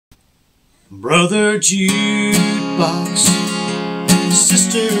Brother Jukebox,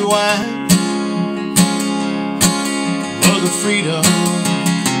 sister wine, mother freedom,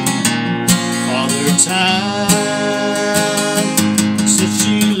 father time. Since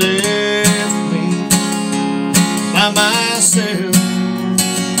she left me by myself,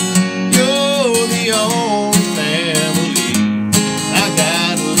 you're the only family I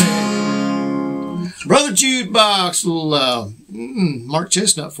got left. Brother Jukebox, little Mark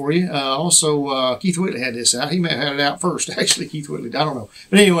Chesnutt for you. Also, Keith Whitley had this out. He may have had it out first, actually, Keith Whitley. I don't know.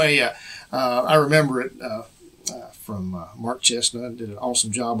 But anyway, I remember it from Mark Chesnutt. Did an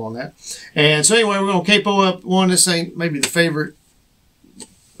awesome job on that. And so anyway, we're going to capo up one. This ain't maybe the favorite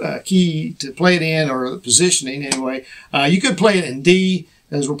key to play it in, or the positioning anyway. You could play it in D,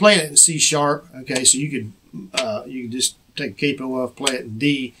 as we're playing it in C sharp. Okay, so you could just take capo off, play it in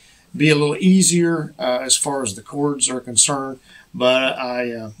D. Be a little easier as far as the chords are concerned, but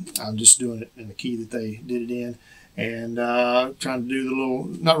I'm just doing it in the key that they did it in, and trying to do the little,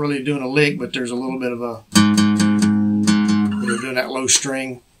 not really doing a lick, but there's a little bit of a, they're doing that low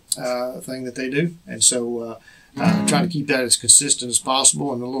string thing that they do, and so trying to keep that as consistent as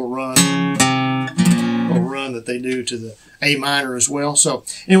possible, and the little run that they do to the A minor as well. So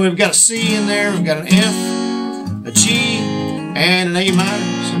anyway, we've got a C in there, we've got an F, a G, and an A minor.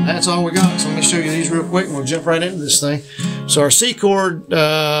 So that's all we got. So let me show you these real quick, and we'll jump right into this thing. So our C chord,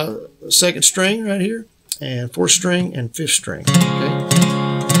 second string right here, and fourth string and fifth string.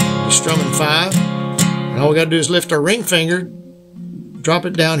 Okay, we're strumming 5, and all we got to do is lift our ring finger, drop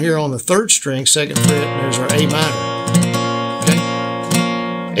it down here on the third string, second fret, and there's our A minor. Okay,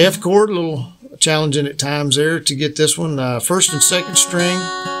 F chord, a little challenging at times there to get this one. First and second string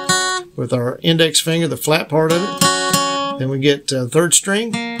with our index finger, the flat part of it. Then we get third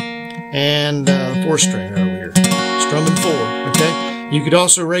string and fourth string over here, strumming 4. Okay, you could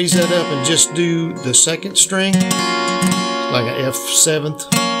also raise that up and just do the second string, like an F7th,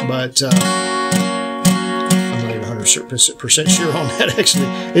 but I'm not even 100% sure on that. Actually,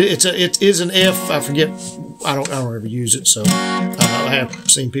 it is an F. I forget. I don't ever use it, so I have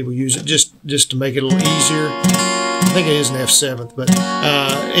seen people use it just to make it a little easier. I think it is an F7th, but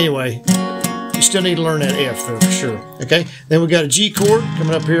anyway. You still need to learn that F though, for sure. Okay, then we got a G chord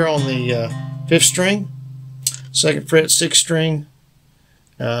coming up here on the 5th string, 2nd fret, 6th string,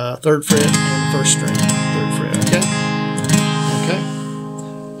 3rd fret, and 1st string, 3rd fret. Okay, okay.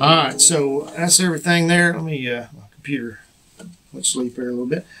 All right, so that's everything there. Let me my computer went sleep here a little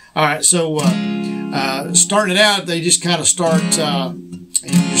bit. All right, so starting it out, they just kind of start.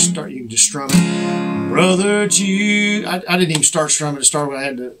 You can just strum it. Brother Jude. I didn't even start strumming to start with. I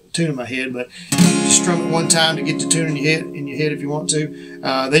had the tune in my head, but you just strum it one time to get the tune in your head if you want to.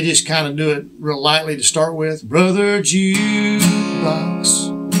 They just kind of do it real lightly to start with. Brother Jukebox,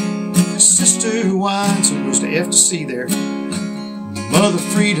 sister wine. So it goes to F to C there. Mother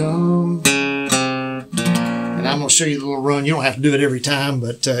freedom. And I'm going to show you the little run. You don't have to do it every time,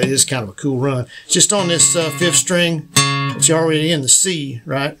 but it is kind of a cool run. It's just on this 5th string. It's already in the C,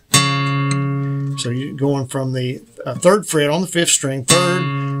 right? So you're going from the 3rd fret on the 5th string,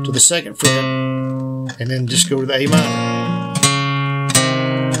 3rd to the 2nd fret, and then just go to the A minor.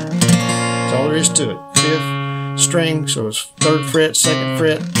 That's all there is to it. 5th string, so it's 3rd fret, 2nd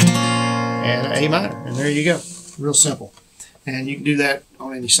fret, and A minor. And there you go. Real simple. And you can do that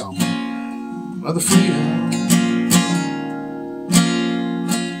on any song. Mother freedom.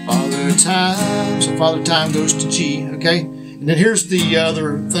 Father time. So Father time goes to G, okay? And then here's the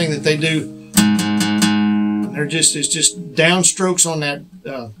other thing that they do. It's just downstrokes on that.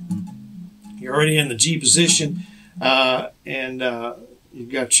 You're already in the G position, and you've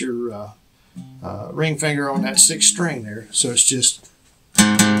got your ring finger on that 6th string there. So it's just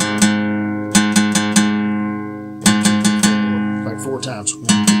like 4 times. 1,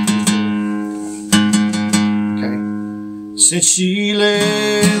 2, 3, 4. Okay. Since she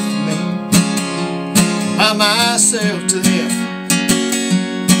left me by myself to F,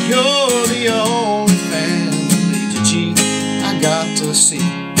 you're the only got to see.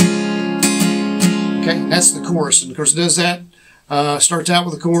 Okay, that's the chorus, and of course it does that. Starts out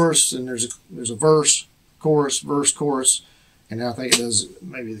with a chorus, and there's a verse, chorus, verse, chorus, and I think it does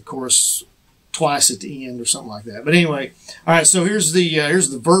maybe the chorus twice at the end or something like that. But anyway, all right. So here's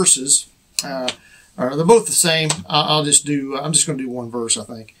the verses. They're both the same. I'm just going to do one verse. I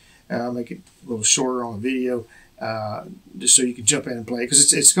think make it a little shorter on the video, just so you can jump in and play,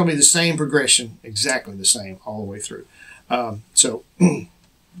 because it's going to be the same progression, exactly the same all the way through. So we're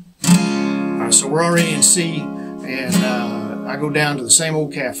already in C, and I go down to the same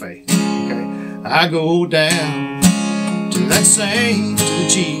old cafe. Okay, I go down to that same, to the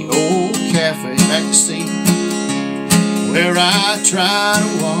G old cafe. the C, where I try to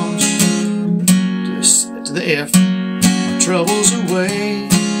wash to the F, my troubles away.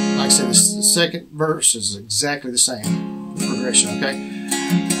 Like I said, the second verse is exactly the same progression, okay?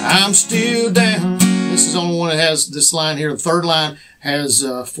 I'm still down. This is the only one that has this line here. The third line has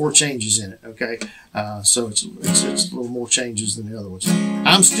 4 changes in it, okay? So it's a little more changes than the other ones.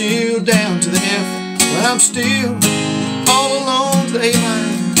 I'm still down to the F, but I'm still all alone to the A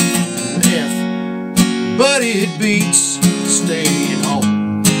minor, the F. But it beats staying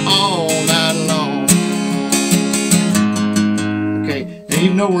home all night long. Okay, now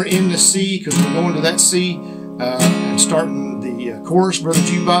even though we're in the C, because we're going to that C and starting the chorus, Brother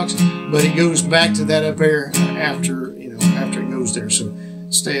Jukebox, but it goes back to that up there after, you know, after it goes there. So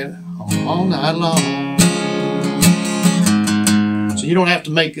stay at home all night long. So you don't have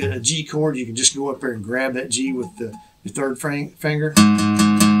to make a G chord. You can just go up there and grab that G with your third finger.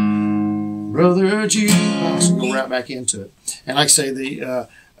 Brother Jukebox, and go right back into it. And like I say, they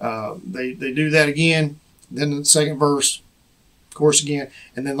do that again. Then the second verse, chorus again,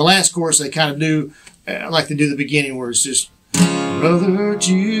 and then the last chorus they kind of do like they do the beginning, where it's just Brother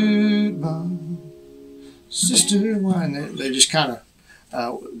Jukebox, Sister Wine. They just kind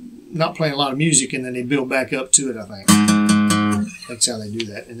of not playing a lot of music, and then they build back up to it. I think that's how they do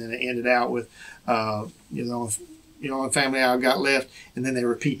that, and then they end it out with you know, family I've got left, and then they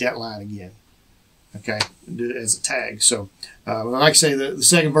repeat that line again. Okay, do it as a tag. So, like I say, the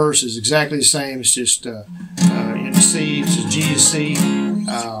second verse is exactly the same. It's just in the C, it's just G to C,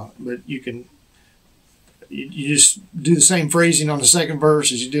 but you can you just do the same phrasing on the second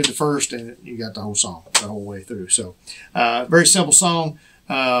verse as you did the first, and you got the whole song the whole way through. So, very simple song,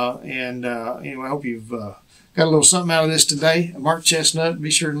 and anyway, I hope you've got a little something out of this today. Mark Chesnutt,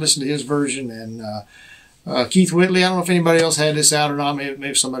 be sure to listen to his version, and Keith Whitley, I don't know if anybody else had this out or not.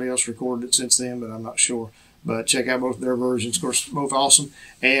 Maybe somebody else recorded it since then, but I'm not sure. But check out both their versions. Of course, both awesome.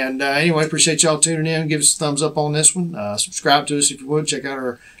 And anyway, appreciate y'all tuning in. Give us a thumbs up on this one. Subscribe to us if you would. Check out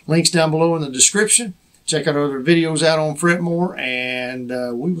our links down below in the description. Check out our other videos out on Fretmore. And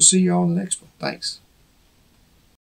we will see y'all in the next one. Thanks.